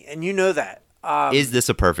for me, and you know that. Is this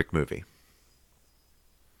a perfect movie?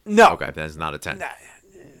 No. Okay, then it's not a 10.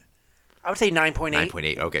 I would say 9.8.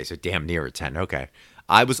 9.8. Okay, so damn near a 10. Okay.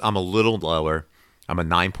 I'm a little lower. I'm a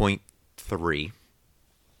 9.3.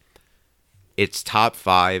 It's top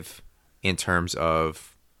 5 in terms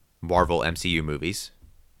of Marvel MCU movies.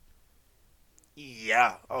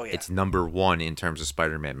 Yeah. Oh, yeah. It's number 1 in terms of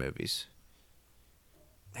Spider-Man movies.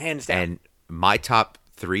 Hands down. And my top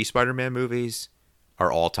 3 Spider-Man movies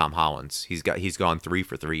are all Tom Holland's. He's gone 3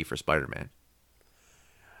 for 3 for Spider-Man.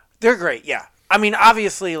 They're great, yeah. I mean,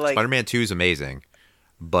 obviously, like... Spider-Man 2 is amazing,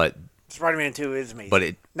 but... Spider-Man 2 is amazing.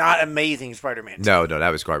 But not amazing Spider-Man 2. No, that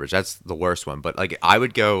was garbage. That's the worst one. But, like, I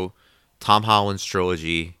would go Tom Holland's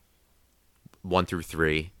trilogy 1 through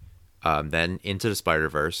 3, then Into the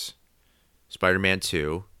Spider-Verse, Spider-Man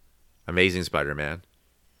 2, Amazing Spider-Man,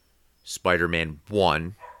 Spider-Man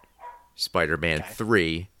 1, Spider-Man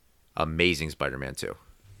 3, Amazing Spider-Man 2.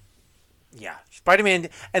 Yeah. Spider-Man...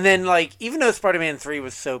 And then, like, even though Spider-Man 3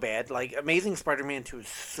 was so bad, like, Amazing Spider-Man 2 is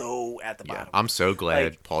so at the bottom. I'm so glad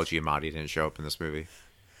Like, Paul Giamatti didn't show up in this movie.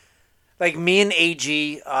 like, me and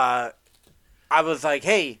AG, I was like,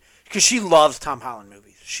 hey... Because she loves Tom Holland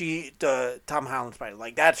movies. The Tom Holland Spider...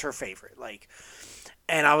 Like, that's her favorite. Like...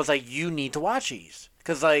 And I was like, you need to watch these.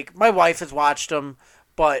 Because, like, my wife has watched them,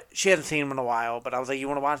 but she hasn't seen them in a while. But I was like, you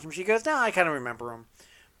want to watch them? She goes, no, I kind of remember them.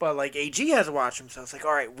 But, like, AG hasn't watched them, so I was like,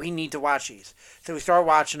 all right, we need to watch these. So we started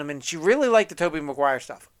watching them, and she really liked the Tobey Maguire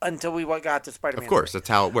stuff until we got to Spider-Man. Of course, that's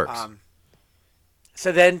how it works.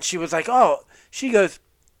 So then she was like, oh, she goes,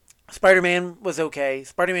 Spider-Man was okay.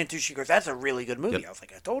 Spider-Man 2, she goes, that's a really good movie. Yep. I was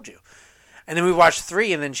like, I told you. And then we watched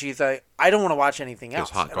 3, and then she's like, I don't want to watch anything else.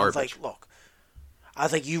 hot And I was garbage. like, look. I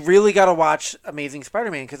was like, you really got to watch Amazing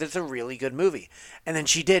Spider-Man because it's a really good movie. And then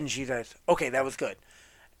she did, and she says, okay, that was good.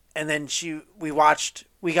 And then we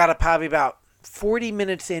got probably about 40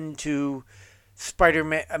 minutes into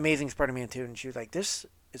Amazing Spider-Man 2, and she was like, this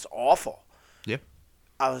is awful. Yeah.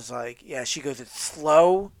 I was like, yeah, she goes, it's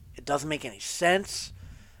slow. It doesn't make any sense.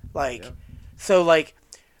 Like, so, like,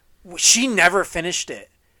 she never finished it.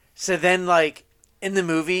 So then, like, in the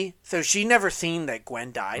movie, so she never seen that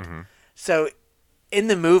Gwen died. Mm-hmm. So in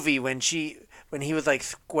the movie, when he was like,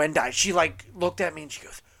 Gwen died, she, like, looked at me and she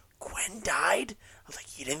goes, Gwen died? I was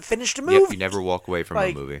like, you didn't finish the movie. Yep, you never walk away from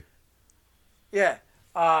Like, a movie. Yeah.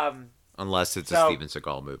 Unless it's a so- Steven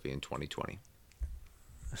Seagal movie in 2020.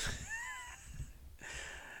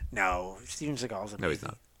 No, Steven Seagal's amazing. No, he's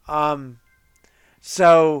not.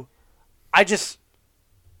 So I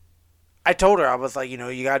told her, I was like, you know,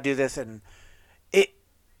 you got to do this. And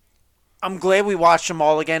I'm glad we watched them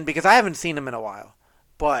all again because I haven't seen them in a while.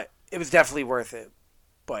 But it was definitely worth it.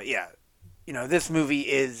 But yeah, you know, this movie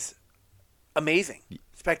is amazing.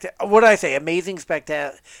 What did I say? Amazing,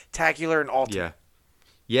 spectacular, and ultimate. Yeah.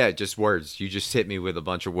 Yeah, just words. You just hit me with a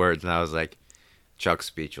bunch of words, and I was like, Chuck's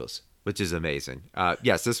speechless, which is amazing.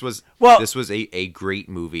 Yes, this was a great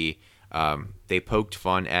movie. They poked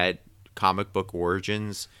fun at comic book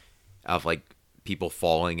origins of, like, people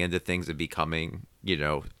falling into things and becoming, you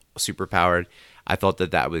know, superpowered. I thought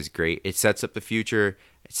that was great. It sets up the future.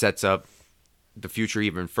 It sets up the future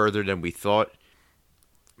even further than we thought.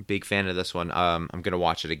 Big fan of this one. I'm going to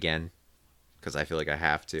watch it again because I feel like I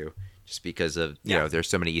have to, just because of, you know, there's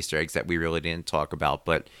so many Easter eggs that we really didn't talk about.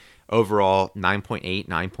 But overall, 9.8,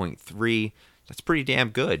 9.3. That's pretty damn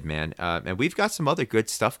good, man. And we've got some other good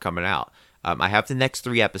stuff coming out. I have the next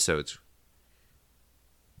 3 episodes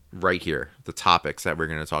right here, the topics that we're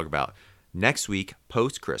going to talk about. Next week,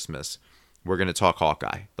 post-Christmas, we're going to talk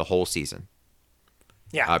Hawkeye the whole season.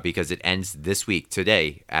 Yeah. Because it ends this week,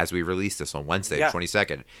 today, as we release this on Wednesday, Yeah. the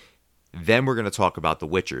 22nd. Then we're going to talk about The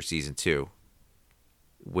Witcher Season 2,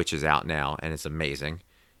 which is out now, and it's amazing.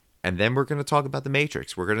 And then we're going to talk about The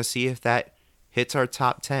Matrix. We're going to see if that hits our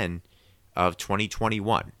top 10 of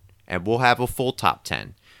 2021. And we'll have a full top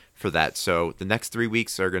 10 for that. So the next 3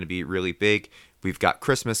 weeks are going to be really big. We've got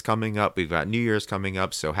Christmas coming up. We've got New Year's coming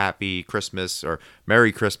up. So happy Christmas, or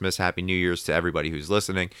Merry Christmas, Happy New Year's to everybody who's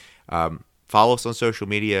listening. Follow us on social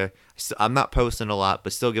media. I'm not posting a lot,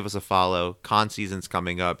 but still give us a follow. Con season's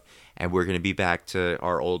coming up, and we're going to be back to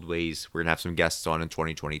our old ways. We're going to have some guests on in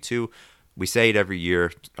 2022. We say it every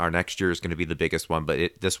year. Our next year is going to be the biggest one,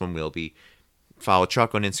 but this one will be. Follow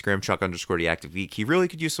Chuck on Instagram, Chuck_the_Active Geek. He really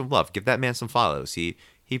could use some love. Give that man some follows. He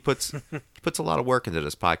puts a lot of work into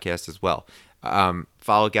this podcast as well.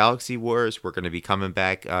 Follow Galaxy Wars. We're going to be coming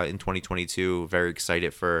back in 2022. Very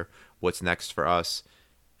excited for what's next for us.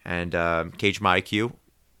 And Cage My IQ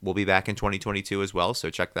will be back in 2022 as well, so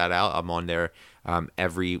check that out. I'm on there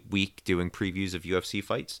every week doing previews of UFC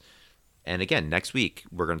fights. And again, next week,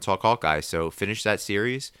 we're going to talk Hawkeye, so finish that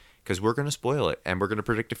series because we're going to spoil it, and we're going to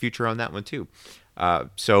predict the future on that one too.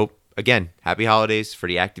 So again, happy holidays for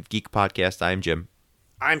the Active Geek Podcast. I am Jim.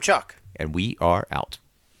 I'm Chuck. And we are out.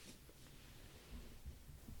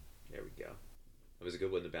 There we go. That was a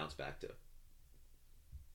good one to bounce back to.